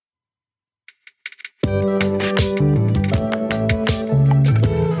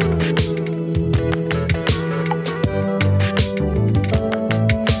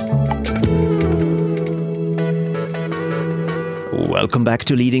Welcome back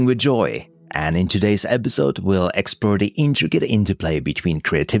to Leading with Joy. And in today's episode, we'll explore the intricate interplay between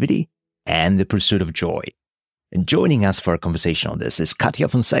creativity and the pursuit of joy. And joining us for a conversation on this is Katia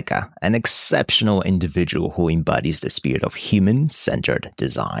Fonseca, an exceptional individual who embodies the spirit of human-centered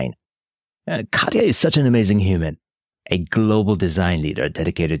design. Katia is such an amazing human, a global design leader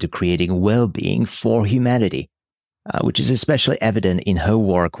dedicated to creating well-being for humanity, which is especially evident in her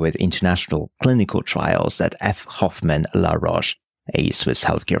work with international clinical trials at F. Hoffmann La Roche, a Swiss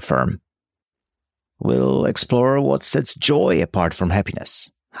healthcare firm. We'll explore what sets joy apart from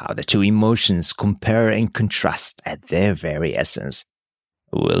happiness, how the two emotions compare and contrast at their very essence.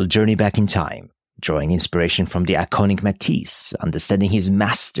 We'll journey back in time, drawing inspiration from the iconic Matisse, understanding his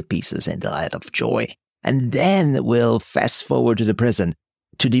masterpieces in the light of joy. And then we'll fast forward to the present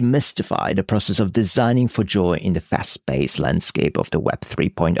to demystify the process of designing for joy in the fast-paced landscape of the Web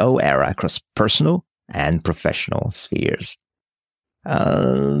 3.0 era across personal and professional spheres.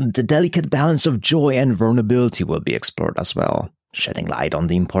 The delicate balance of joy and vulnerability will be explored as well, shedding light on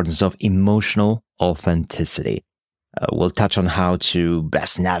the importance of emotional authenticity. We'll touch on how to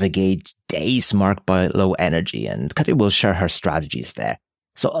best navigate days marked by low energy, and Katia will share her strategies there.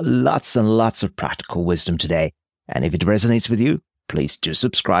 So lots and lots of practical wisdom today. And if it resonates with you, please do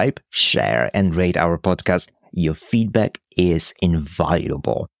subscribe, share, and rate our podcast. Your feedback is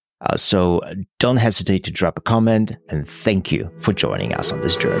invaluable. So don't hesitate to drop a comment, and thank you for joining us on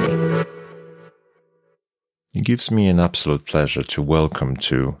this journey. It gives me an absolute pleasure to welcome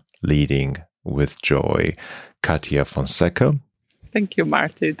to Leading with Joy, Katia Fonseca. Thank you,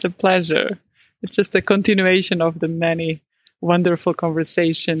 Marty. It's a pleasure. It's just a continuation of the many wonderful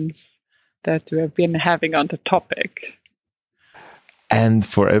conversations that we have been having on the topic. And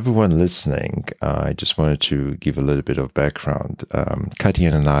for everyone listening, I just wanted to give a little bit of background.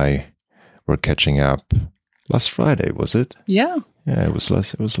 Katia and I were catching up last Friday, was it? Yeah. Yeah, it was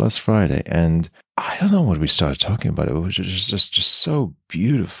last Friday. And I don't know what we started talking about. It was just so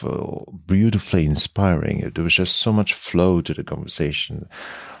beautifully inspiring. There was just so much flow to the conversation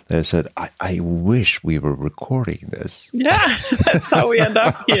that I said, I wish we were recording this. Yeah, that's how we end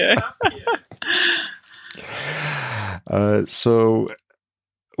up here. So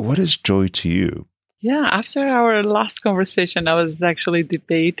what is joy to you? Yeah, after our last conversation, I was actually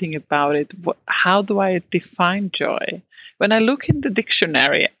debating about it. How do I define joy? When I look in the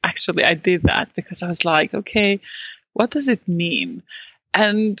dictionary, actually, I did that because I was like, okay, what does it mean?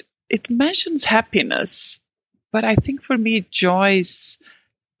 And it mentions happiness, but I think for me, joy is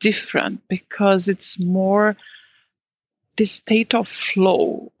different because it's more this state of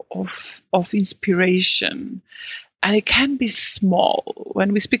flow, of inspiration. And it can be small.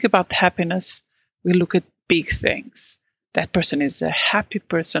 When we speak about happiness, we look at big things. That person is a happy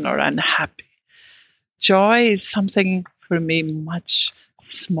person or unhappy. Joy is something for me much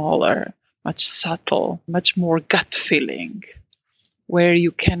smaller, much subtle, much more gut feeling, where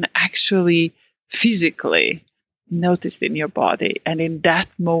you can actually physically notice it in your body. And in that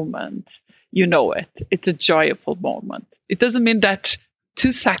moment, you know it. It's a joyful moment. It doesn't mean that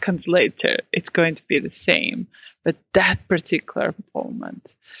 2 seconds later, it's going to be the same, but that particular moment.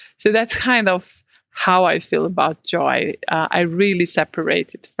 So that's kind of how I feel about joy. I really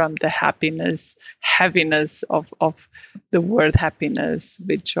separate it from the heaviness of the word happiness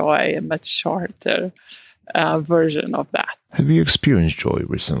with joy, a much shorter version of that. Have you experienced joy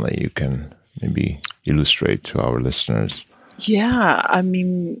recently? You can maybe illustrate to our listeners. Yeah, I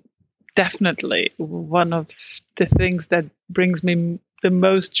mean, definitely. One of the things that brings me the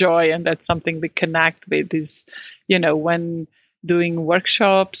most joy, and that's something we connect with, is, when doing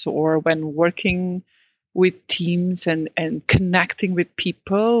workshops or when working with teams and connecting with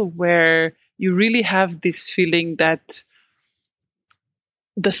people, where you really have this feeling that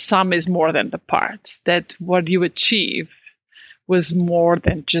the sum is more than the parts, that what you achieve was more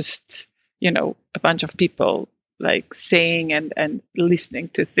than just, a bunch of people like saying and listening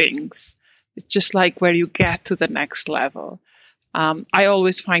to things. It's just like where you get to the next level. I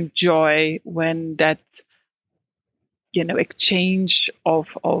always find joy when that, exchange of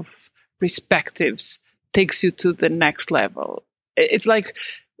perspectives takes you to the next level. It's like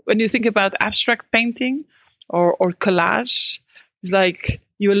when you think about abstract painting or collage, it's like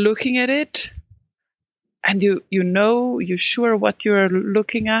you're looking at it and you're sure what you're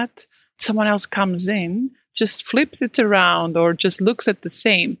looking at. Someone else comes in, just flips it around or just looks at the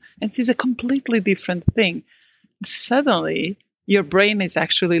same and sees a completely different thing. Suddenly, your brain is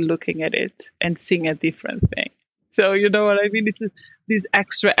actually looking at it and seeing a different thing. So you know what I mean? It's this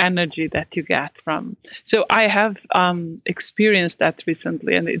extra energy that you get from. So I have experienced that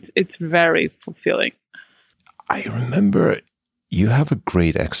recently, and it's very fulfilling. I remember you have a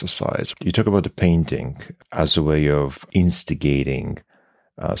great exercise. You talk about the painting as a way of instigating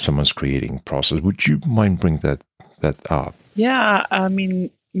someone's creating process. Would you mind bring that up? Yeah, I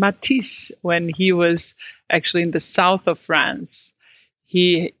mean, Matisse, when he was actually in the south of France,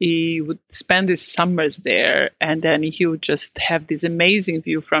 he would spend his summers there, and then he would just have this amazing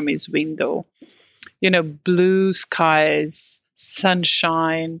view from his window. Blue skies,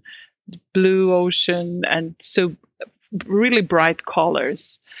 sunshine, blue ocean, and so really bright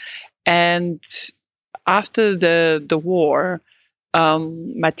colors. And after the war,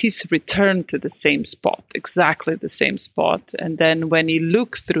 Matisse returned to the same spot, exactly the same spot. And then when he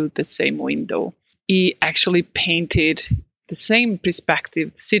looked through the same window, he actually painted the same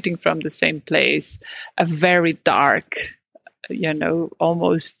perspective, sitting from the same place, a very dark,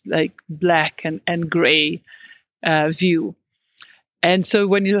 almost like black and gray view. And so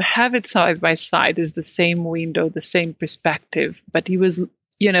when you have it side by side, it's the same window, the same perspective. But he was,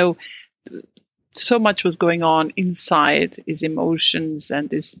 so much was going on inside his emotions and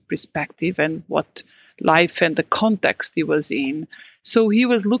his perspective and what life and the context he was in. So he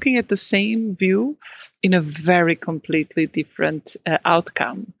was looking at the same view in a very completely different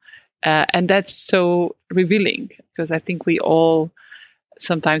outcome. And that's so revealing, because I think we all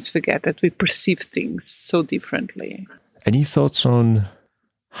sometimes forget that we perceive things so differently. Any thoughts on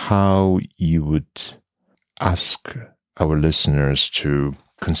how you would ask our listeners to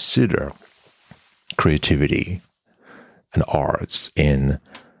consider creativity and arts in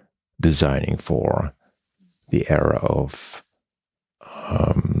designing for the era of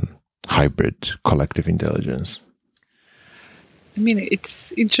hybrid collective intelligence? I mean,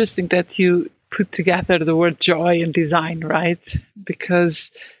 it's interesting that you put together the word joy and design, right? Because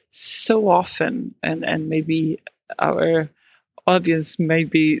so often, and maybe our audience may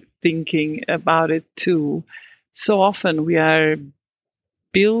be thinking about it too, so often we are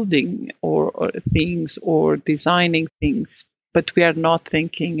building or things or designing things, but we are not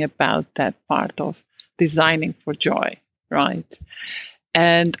thinking about that part of designing for joy, right?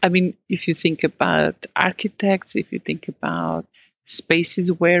 And I mean, if you think about architects, if you think about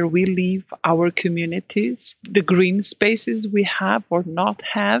spaces where we live, our communities, the green spaces we have or not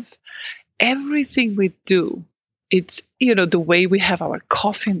have, everything we do, it's, the way we have our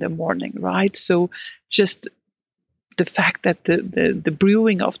coffee in the morning, right? So just the fact that the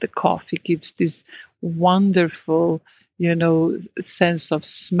brewing of the coffee gives this wonderful, sense of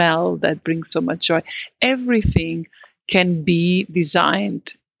smell that brings so much joy. Everything can be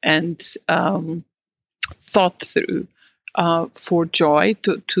designed and thought through for joy,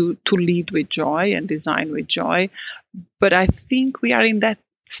 to lead with joy and design with joy. But I think we are in that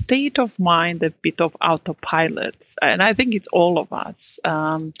state of mind, a bit of autopilot. And I think it's all of us,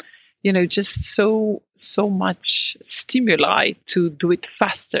 just so much stimuli to do it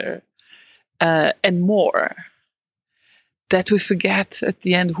faster and more, that we forget at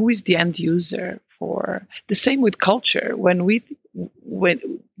the end who is the end user for. The same with culture. When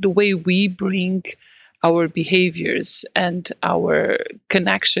the way we bring our behaviors and our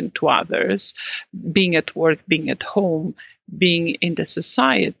connection to others, being at work, being at home, being in the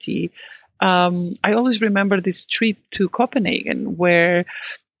society. I always remember this trip to Copenhagen, where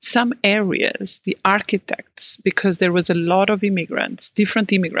some areas, the architects, because there was a lot of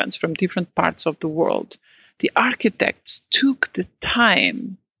different immigrants from different parts of the world, the architects took the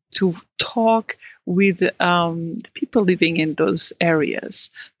time to talk with people living in those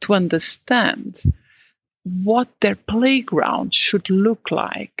areas to understand what their playground should look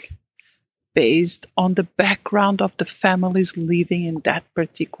like based on the background of the families living in that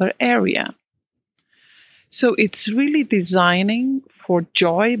particular area. So it's really designing for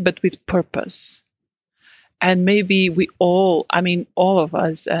joy, but with purpose. And maybe all of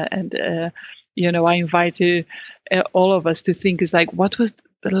us, I invited all of us to think, is like, what was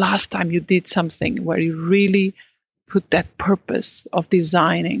the last time you did something where you really put that purpose of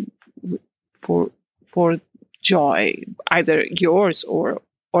designing for joy, either yours or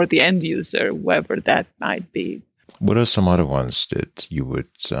the end user, whoever that might be. What are some other ones that you would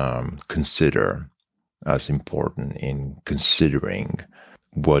consider as important in considering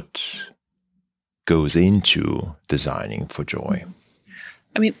what goes into designing for joy?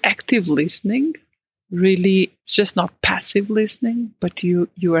 I mean, active listening, really just not passive listening, but you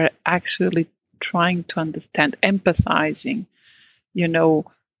are actually trying to understand, empathizing,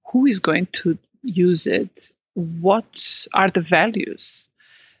 who is going to use it, what are the values.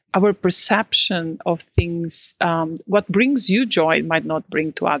 Our perception of things, what brings you joy might not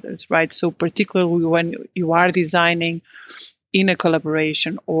bring to others, right? So particularly when you are designing in a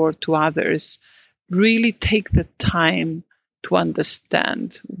collaboration or to others, really take the time to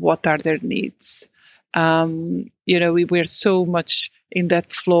understand what are their needs. We're so much in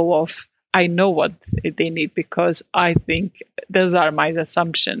that flow of, I know what they need because I think those are my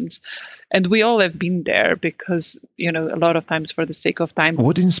assumptions. And we all have been there because, a lot of times for the sake of time.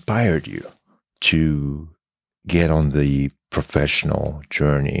 What inspired you to get on the professional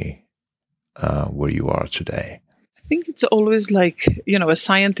journey where you are today? I think it's always like, a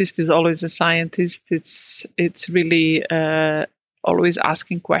scientist is always a scientist. It's really always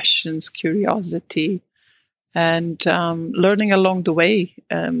asking questions, curiosity, and learning along the way,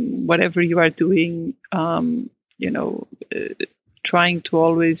 whatever you are doing, trying to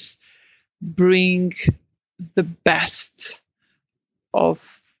always bring the best of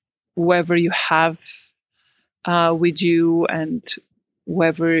whoever you have with you, and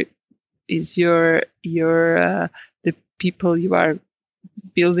whoever is your the people you are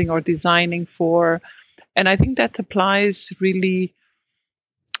building or designing for. And I think that applies really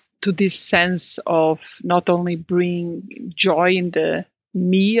to this sense of not only bring joy in the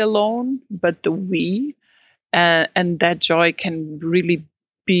me alone, but the we, and that joy can really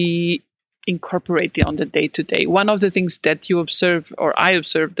be incorporated on the day-to-day. One of the things that you observe, or I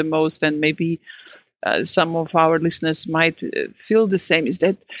observe the most, and maybe some of our listeners might feel the same, is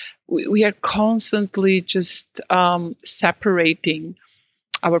that we are constantly just separating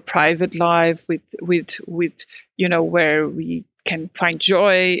our private life with where we can find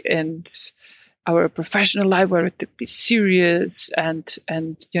joy, and our professional life where it could be serious, and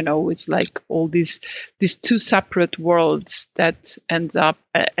it's like all these two separate worlds that ends up,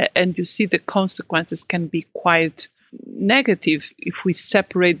 and you see the consequences can be quite negative if we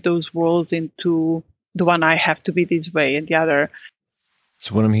separate those worlds into the one I have to be this way and the other.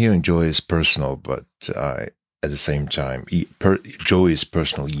 So what I'm hearing, joy is personal, but at the same time, joy is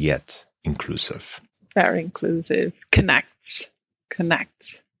personal yet inclusive. Very inclusive. Connect.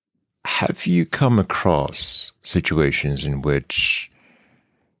 Have you come across situations in which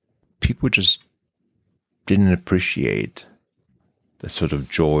people just didn't appreciate the sort of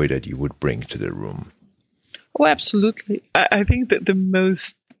joy that you would bring to the room? Oh, absolutely. I think that the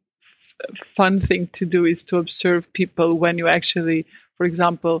most fun thing to do is to observe people when you actually, for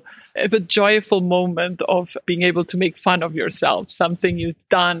example, have a joyful moment of being able to make fun of yourself, something you've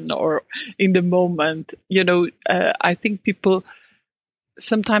done or in the moment. I think people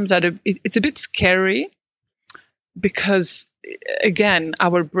sometimes it's a bit scary because, again,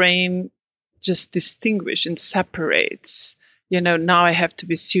 our brain just distinguishes and separates. Now I have to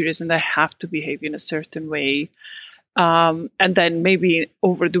be serious and I have to behave in a certain way. And then maybe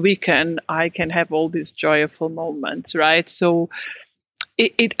over the weekend, I can have all these joyful moments, right? So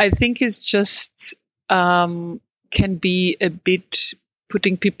I think it's just can be a bit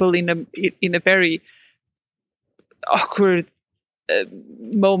putting people in a very awkward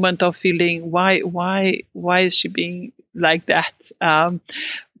moment of feeling why is she being like that?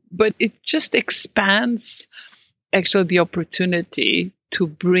 But it just expands actually the opportunity to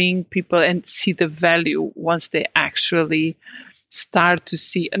bring people and see the value once they actually start to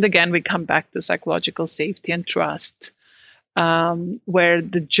see. And again, we come back to psychological safety and trust, where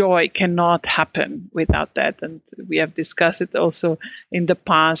the joy cannot happen without that. And we have discussed it also in the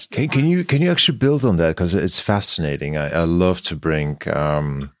past. Can you actually build on that? Because it's fascinating. I love to bring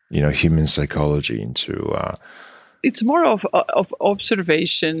human psychology into. It's more of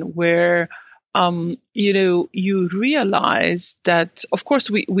observation where. You realize that, of course,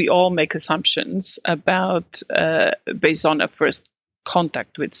 we all make assumptions about based on a first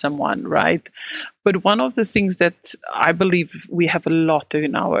contact with someone, right? But one of the things that I believe we have a lot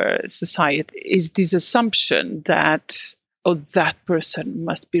in our society is this assumption that, that person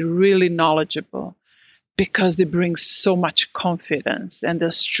must be really knowledgeable because they bring so much confidence and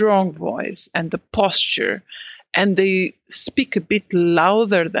a strong voice and the posture. And they speak a bit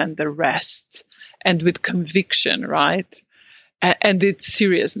louder than the rest and with conviction, right? And it's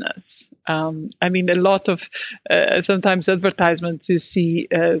seriousness. A lot of sometimes advertisements you see,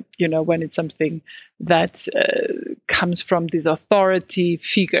 when it's something that comes from this authority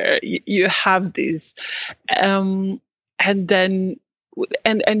figure, you have this. And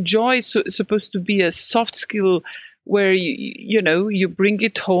joy is supposed to be a soft skill where you bring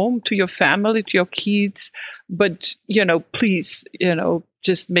it home to your family, to your kids, but please,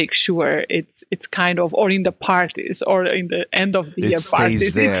 just make sure it's kind of, or in the parties or in the end of the year parties,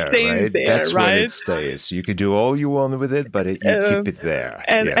 it stays there, that's right? when it stays. You can do all you want with it, but you keep it there.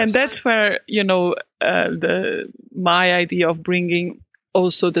 And that's where my idea of bringing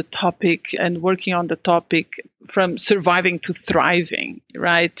also the topic and working on the topic from surviving to thriving,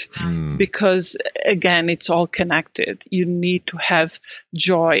 right? Because again, it's all connected. You need to have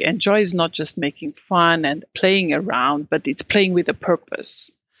joy, and joy is not just making fun and playing around, but it's playing with a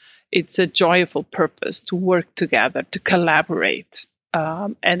purpose. It's a joyful purpose to work together, to collaborate.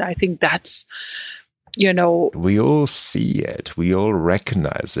 And I think that's, we all see it, we all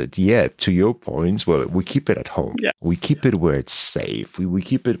recognize it. Yet, to your points, well, we keep it at home. Yeah. We keep it where it's safe. We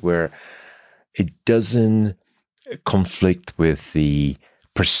keep it where it doesn't conflict with the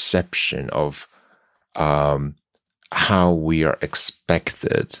perception of how we are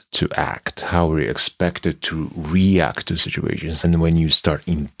expected to act, how we're expected to react to situations. And when you start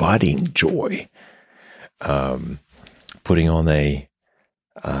embodying joy, putting on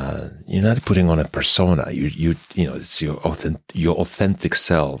you're not putting on a persona. It's your authentic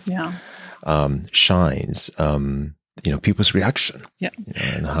self. Yeah. Shines. People's reaction. Yeah.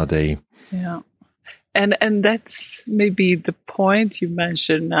 And how they. Yeah. And that's maybe the point you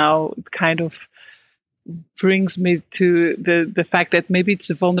mentioned now. It kind of brings me to the fact that maybe it's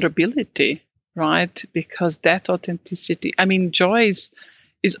a vulnerability, right? Because that authenticity. I mean, joy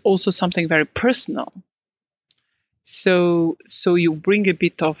is also something very personal. So you bring a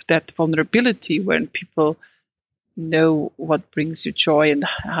bit of that vulnerability when people know what brings you joy and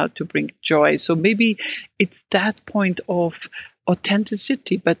how to bring joy. So maybe it's that point of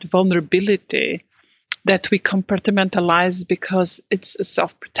authenticity, but vulnerability that we compartmentalize because it's a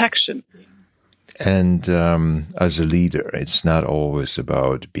self-protection. And as a leader, it's not always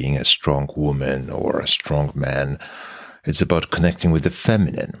about being a strong woman or a strong man. It's about connecting with the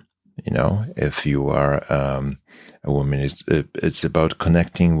feminine. If you are a woman, it's about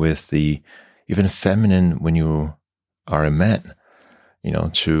connecting with the even feminine when you are a man.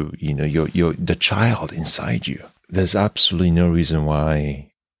 The child inside you. There's absolutely no reason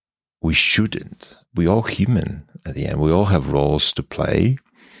why we shouldn't. We're all human at the end. We all have roles to play,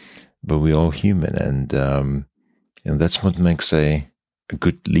 but we're all human, and that's what makes a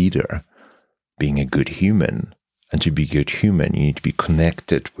good leader. Being a good human, and to be a good human, you need to be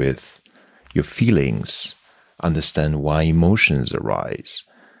connected with your feelings, understand why emotions arise,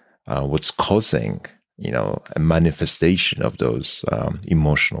 what's causing, a manifestation of those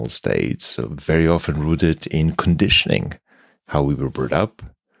emotional states. So very often rooted in conditioning, how we were brought up,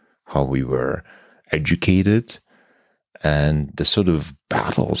 how we were educated, and the sort of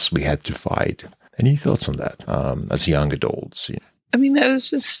battles we had to fight. Any thoughts on that as young adults? I mean, I was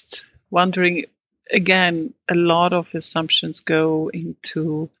just wondering, again, a lot of assumptions go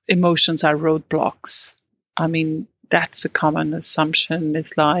into emotions are roadblocks. I mean, that's a common assumption.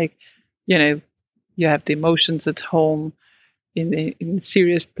 It's like, you have the emotions at home in a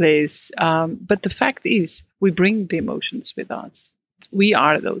serious place. But the fact is, we bring the emotions with us. We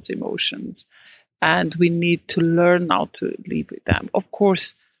are those emotions. And we need to learn how to live with them. Of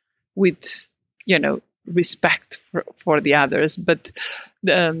course, with, respect for the others. But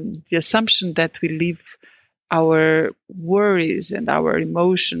the assumption that we leave our worries and our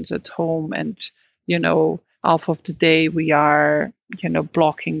emotions at home and, half of the day we are,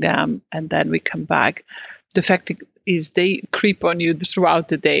 blocking them, and then we come back. The fact is they creep on you throughout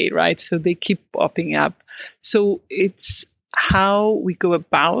the day, right? So they keep popping up. So it's how we go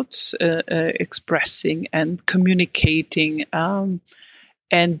about expressing and communicating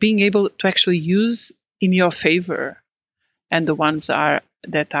and being able to actually use in your favor and the ones that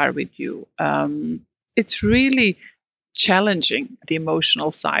are with you. It's really challenging, the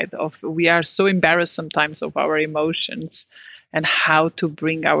emotional side of, we are so embarrassed sometimes of our emotions and how to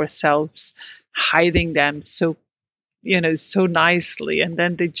bring ourselves hiding them so nicely, and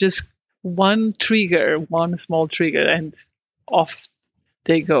then they just one small trigger, and off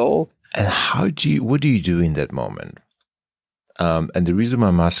they go. And what do you do in that moment? And the reason why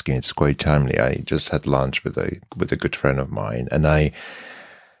I'm asking, it's quite timely. I just had lunch with a good friend of mine, and I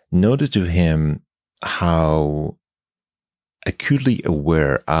noted to him how acutely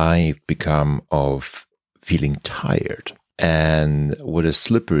aware I've become of feeling tired and what a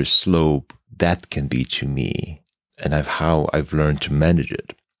slippery slope that can be to me, and how I've learned to manage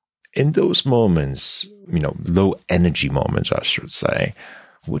it. In those moments, low energy moments, I should say,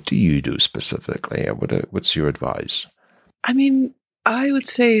 what do you do specifically? What's your advice? I mean, I would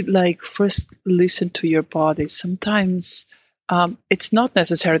say, first listen to your body. Sometimes it's not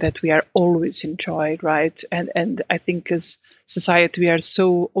necessary that we are always in joy, right? And I think as society, we are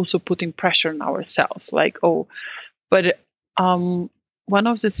so also putting pressure on ourselves, but one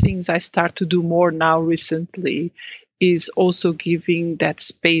of the things I start to do more now recently is also giving that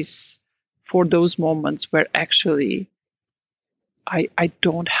space for those moments where actually I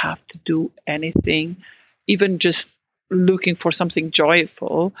don't have to do anything. even just looking for something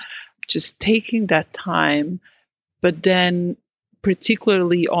joyful, just taking that time, but then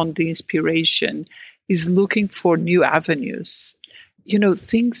particularly on the inspiration is looking for new avenues,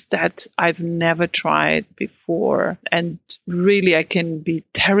 things that I've never tried before. And really, I can be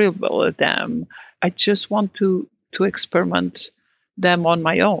terrible at them. I just want to experiment them on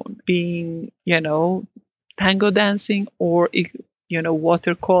my own, being, tango dancing or,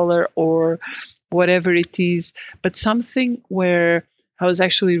 watercolor or whatever it is. But something where I was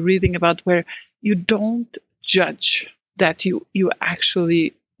actually reading about where you don't judge, that you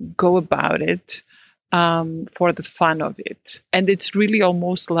actually go about it for the fun of it. And it's really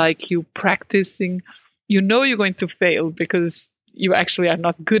almost like you practicing, you're going to fail because you actually are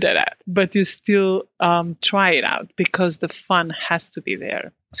not good at it, but you still try it out because the fun has to be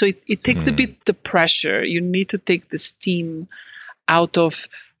there. So it takes a bit the pressure. You need to take the steam out of,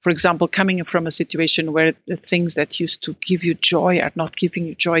 for example, coming from a situation where the things that used to give you joy are not giving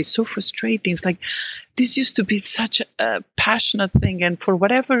you joy. It's so frustrating. It's like, this used to be such a passionate thing. And for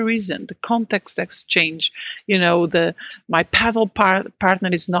whatever reason, the context has changed. My paddle partner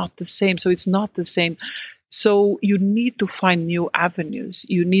is not the same. So it's not the same. So you need to find new avenues.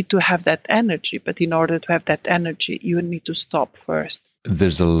 You need to have that energy. But in order to have that energy, you need to stop first.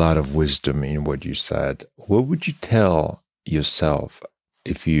 There's a lot of wisdom in what you said. What would you tell yourself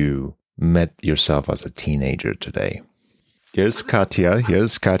if you met yourself as a teenager today? Here's Katja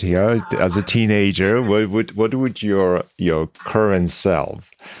as a teenager. What would your current self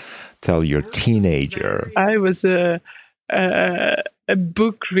tell your teenager? I was a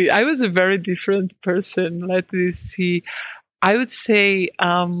book reader. I was a very different person. Let me see. I would say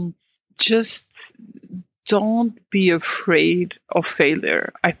just don't be afraid of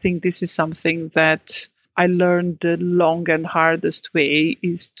failure. I think this is something that I learned the long and hardest way,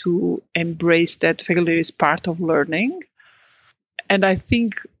 is to embrace that failure is part of learning. And I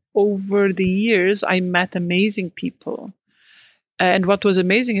think over the years, I met amazing people. And what was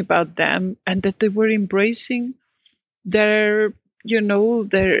amazing about them, and that they were embracing their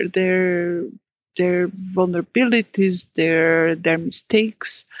vulnerabilities, their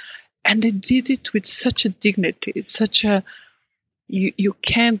mistakes. And they did it with such a dignity. It's such a, you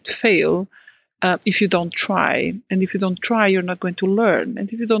can't fail if you don't try. And if you don't try, you're not going to learn.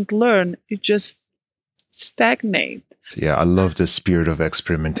 And if you don't learn, you just stagnate. Yeah, I love the spirit of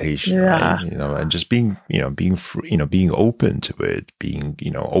experimentation, right? And just being free, being open to it, being,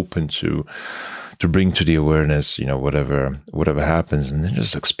 open to bring to the awareness, whatever happens, and then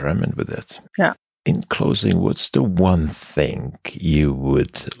just experiment with it. Yeah. In closing, what's the one thing you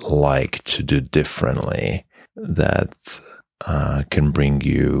would like to do differently that can bring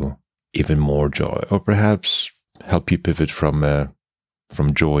you even more joy, or perhaps help you pivot from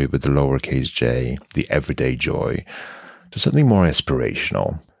joy with the lowercase j, the everyday joy, to something more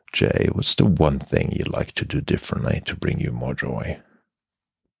aspirational? Jay, what's the one thing you'd like to do differently to bring you more joy?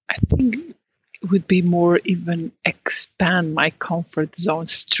 I think it would be more even expand my comfort zone,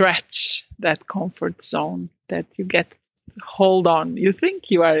 stretch that comfort zone that you get. Hold on. You think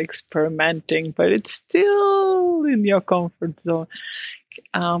you are experimenting, but it's still in your comfort zone.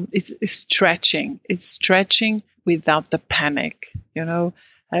 It's stretching. It's stretching without the panic. I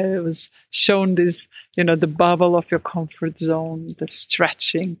was shown this, the bubble of your comfort zone, the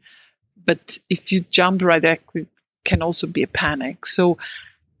stretching. But if you jump right there, it can also be a panic. So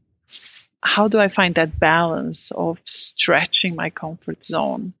how do I find that balance of stretching my comfort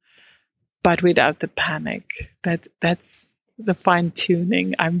zone, but without the panic? That's the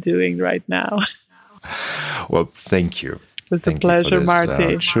fine-tuning I'm doing right now. Well, thank you. It's a pleasure,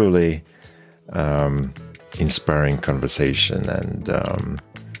 Marty. Truly inspiring conversation, and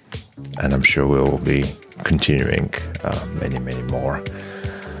I'm sure we will be continuing many, many more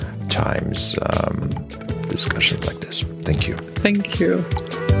times discussions like this. Thank you. Thank you.